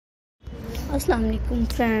अस्सलाम वालेकुम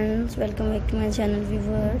friends, welcome back to my channel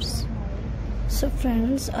viewers. So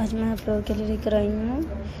friends, आज मैं आप लोगों के लिए लेकर आई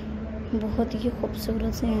हूँ बहुत ही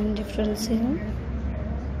खूबसूरत से एंड डिफरेंट से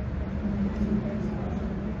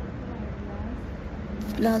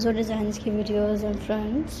प्लाजो डिज़ाइंस की वीडियोस हैं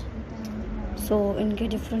फ्रेंड्स। सो इनके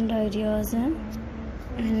डिफरेंट आइडियाज़ हैं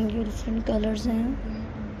एंड इनके डिफरेंट कलर्स हैं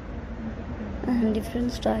and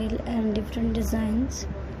different style and different designs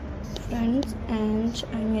friends and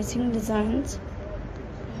amazing designs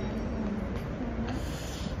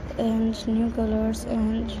and new colors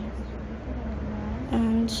and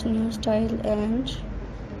new style and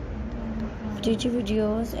pretty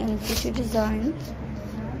videos and pretty designs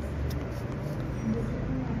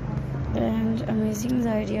and amazing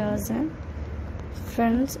ideas and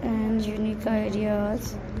friends and unique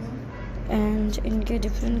ideas and इनके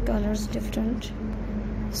different colors, different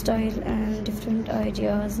style and different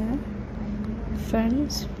ideas हैं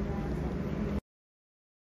friends।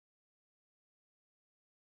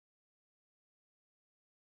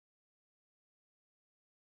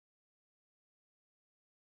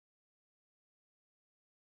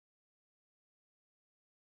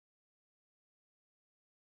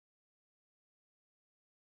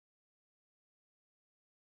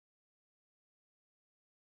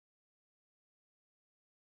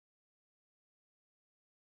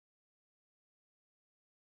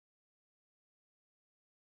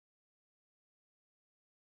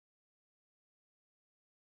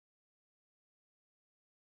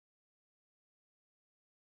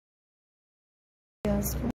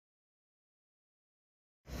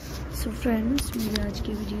 So friends, मेरी आज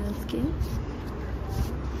की videos के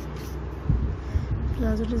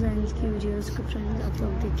palazzo designs की videos को friends आप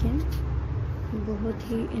लोग देखें। बहुत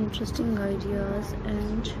ही interesting ideas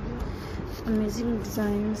and amazing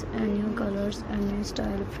designs and new colours and new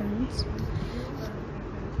style friends.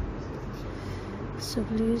 So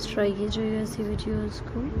please try कीजिएगा ऐसी वीडियोस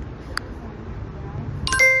को,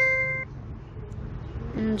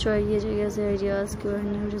 एंजॉय कीजिएगा ऐसे आइडियाज़ को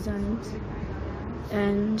and new designs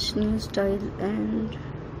and new style and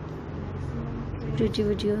pretty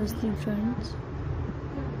videos new friends।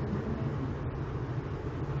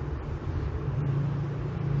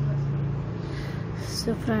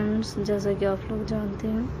 So friends, जैसा कि आप लोग जानते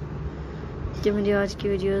हैं कि मेरी आज की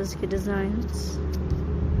वीडियोस के डिज़ाइंस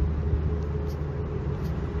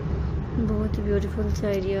बहुत ही ब्यूटीफुल से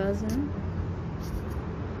आइडियाज़ हैं।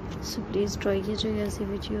 सो प्लीज़ ट्राई कीजिएगा ऐसी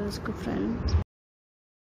वीडियोस को फ्रेंड्स।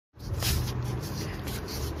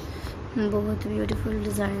 बहुत beautiful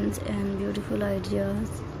designs and beautiful ideas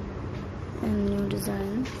and new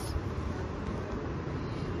designs.